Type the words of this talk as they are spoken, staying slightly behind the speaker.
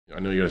I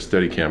know you got a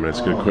steady cam and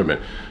it's good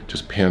equipment.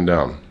 Just pan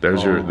down.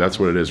 There's your, that's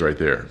what it is right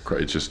there.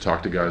 It's just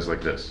talk to guys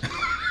like this.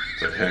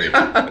 It's like, hey,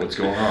 what's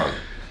going on?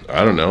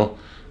 I don't know.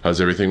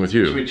 How's everything with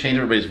you? Should we change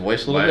everybody's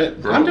voice a little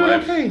bit? Bro, I'm doing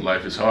okay.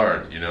 Life is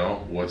hard, you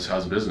know?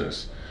 How's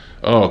business?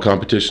 Oh,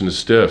 competition is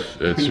stiff.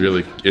 It's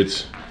really,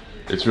 it's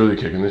really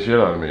kicking the shit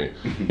out of me.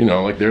 You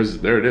know, like there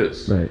it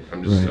is. Right.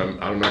 I'm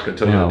not gonna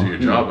tell you how to do your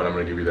job, but I'm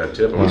gonna give you that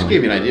tip. We just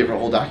gave you an idea for a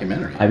whole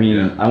documentary. I mean,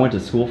 I went to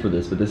school for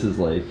this, but this is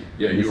like,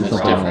 you were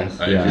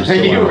robbed.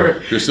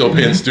 You're still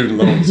paying student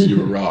loans. You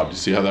were robbed. You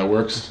see how that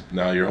works?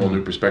 Now your whole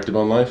new perspective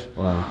on life.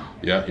 Wow.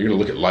 Yeah, you're gonna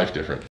look at life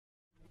different.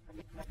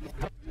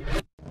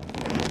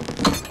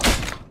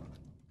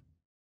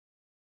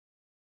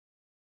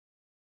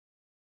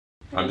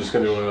 I'm just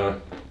gonna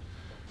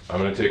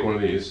take one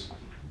of these.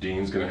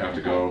 Dean's gonna have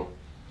to go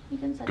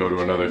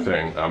to another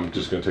thing. I'm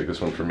just gonna take this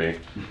one for me.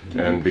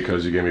 And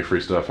because you gave me free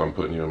stuff, I'm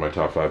putting you in my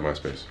top 5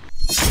 MySpace.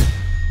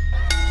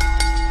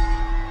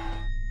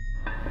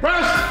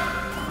 Press!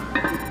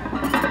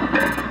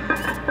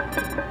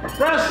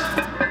 Press!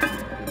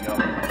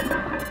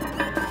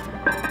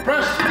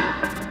 Press!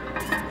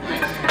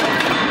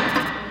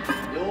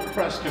 The old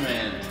press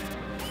command.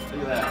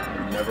 Look at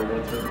that. Never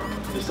went through.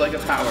 Just like a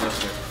power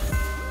lifter.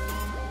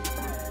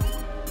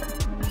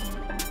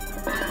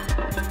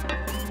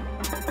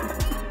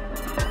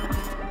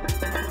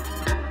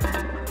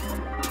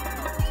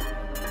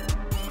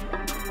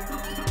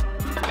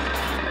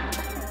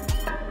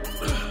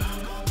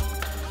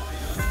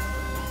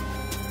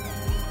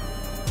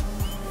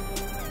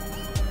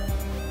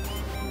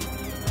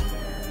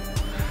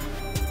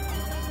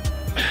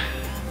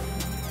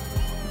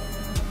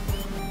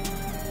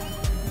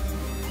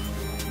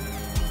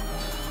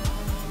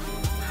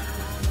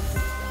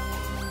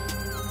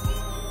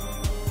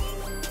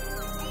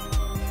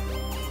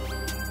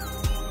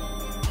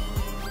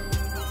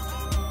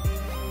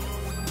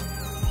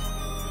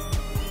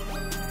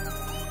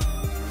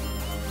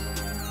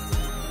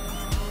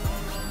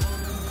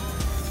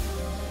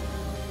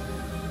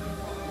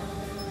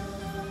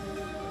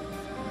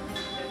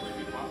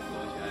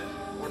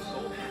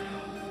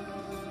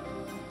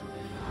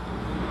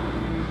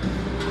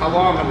 How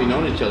long have we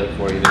known each other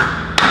for, you think?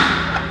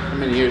 How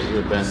many years has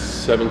it been?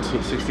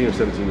 16 or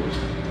 17 years.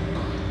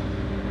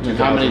 And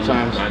how many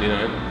times?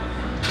 99.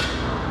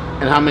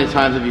 And how many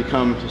times have you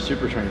come to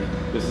Super Training?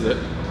 This is it.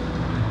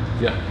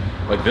 Yeah.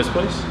 Like this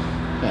place?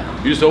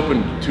 Yeah. You just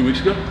opened 2 weeks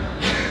ago?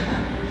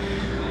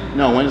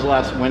 No, how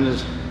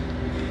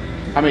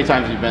many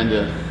times have you been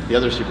to the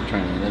other Super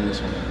Training and then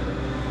this one?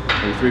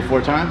 Maybe 3,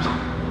 4 times?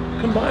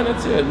 Combined,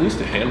 I'd say at least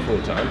a handful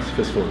of times,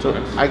 fistful of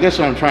times. I guess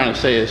what I'm trying to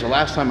say is the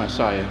last time I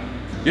saw you,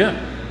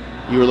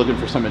 you were looking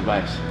for some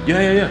advice.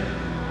 Yeah.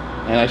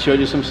 And I showed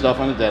you some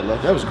stuff on the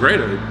deadlift. That was great.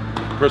 I did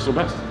personal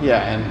best.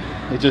 Yeah,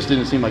 and it just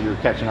didn't seem like you were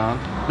catching on.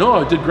 No,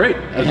 I did great.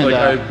 And,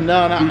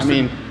 I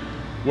mean,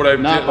 what I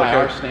not did, by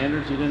our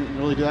standards, you didn't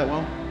really do that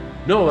well.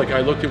 No, like I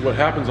looked at what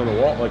happens on the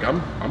wall. Like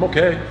I'm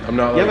okay. I'm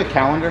not. You have a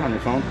calendar on your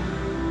phone?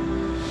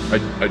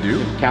 I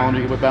do. Calendar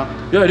you whip out?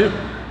 Yeah, I do.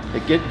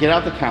 Get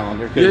out the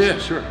calendar. Yeah,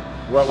 sure.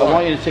 Well, I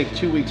want you to take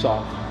 2 weeks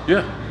off.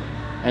 Yeah.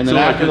 And then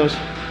after those,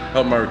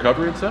 help my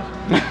recovery and stuff.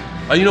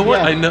 You know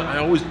what? Yeah. I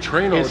always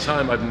train all the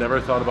time. I've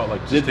never thought about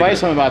like. The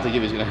advice I'm about to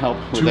give you is going to help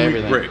with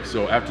everything. 2 week break.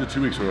 So after the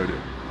 2 weeks, what do I do?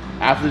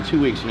 After the 2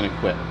 weeks, you're going to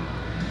quit.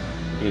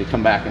 You're going to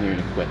come back and you're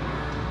going to quit.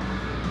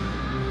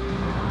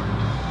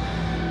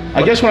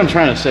 I guess what I'm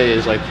trying to say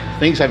is like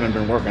things haven't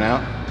been working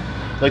out.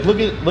 Like look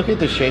at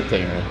the shape that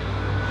you're in.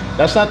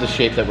 That's not the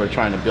shape that we're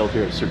trying to build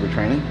here at Super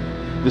Training.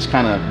 This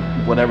kind of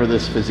whatever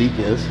this physique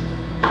is.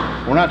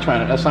 We're not trying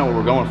to. That's not what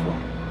we're going for.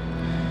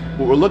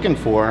 What we're looking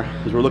for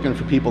is we're looking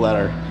for people that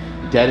are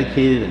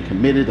dedicated and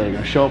committed, that are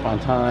going to show up on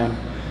time,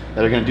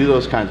 that are going to do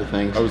those kinds of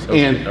things. I was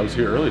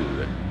here early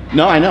today.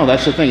 No, I know.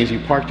 That's the thing is you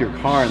parked your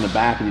car in the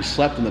back and you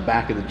slept in the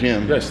back of the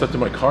gym. Yeah, I slept in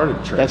my car to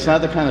train. That's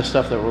not the kind of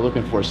stuff that we're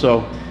looking for.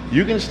 So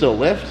you can still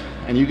lift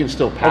and you can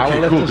still power lift.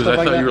 Okay, cool. Because I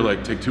thought you were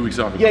like take 2 weeks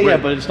off. And yeah,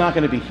 but it's not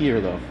going to be here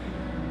though.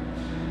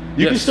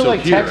 You can still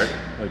like here, text.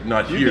 right? Like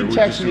not you here. You can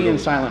text me and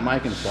silent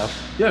mic and stuff.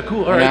 Yeah,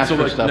 cool. All right. So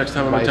like next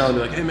time I'm in town, I'll be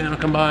like, hey man, I'll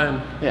come by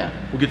and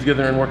we'll get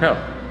together and work out.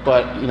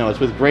 But you know,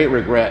 it's with great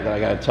regret that I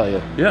got to tell you.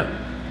 Yeah.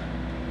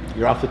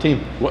 You're off the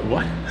team. What?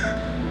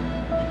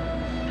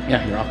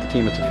 Yeah, you're off the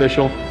team. It's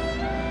official.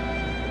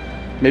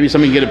 Maybe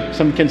somebody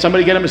can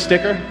somebody get him a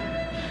sticker?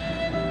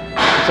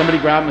 Can somebody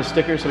grab him a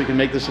sticker so we can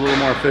make this a little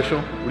more official?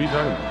 What are you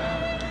talking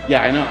about?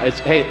 Yeah, I know.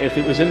 Hey, if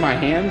it was in my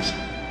hands,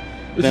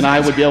 then I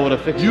would be able to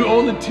fix it. You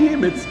own the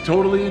team. It's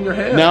totally in your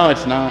hands. No,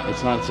 it's not.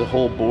 It's not. It's a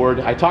whole board.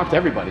 I talked to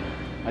everybody.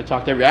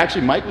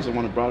 Actually, Mike was the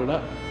one who brought it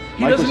up.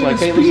 Mike was like,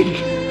 hey,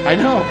 listen. I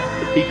know.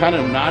 He kind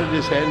of nodded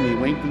his head and he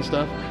winked and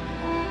stuff.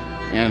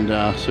 And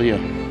so yeah,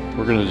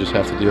 we're gonna just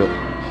have to do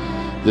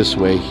it this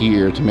way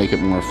here to make it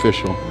more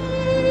official.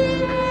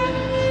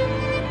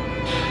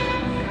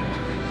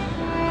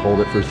 Hold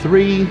it for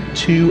 3,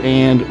 2,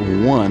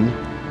 and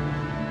 1.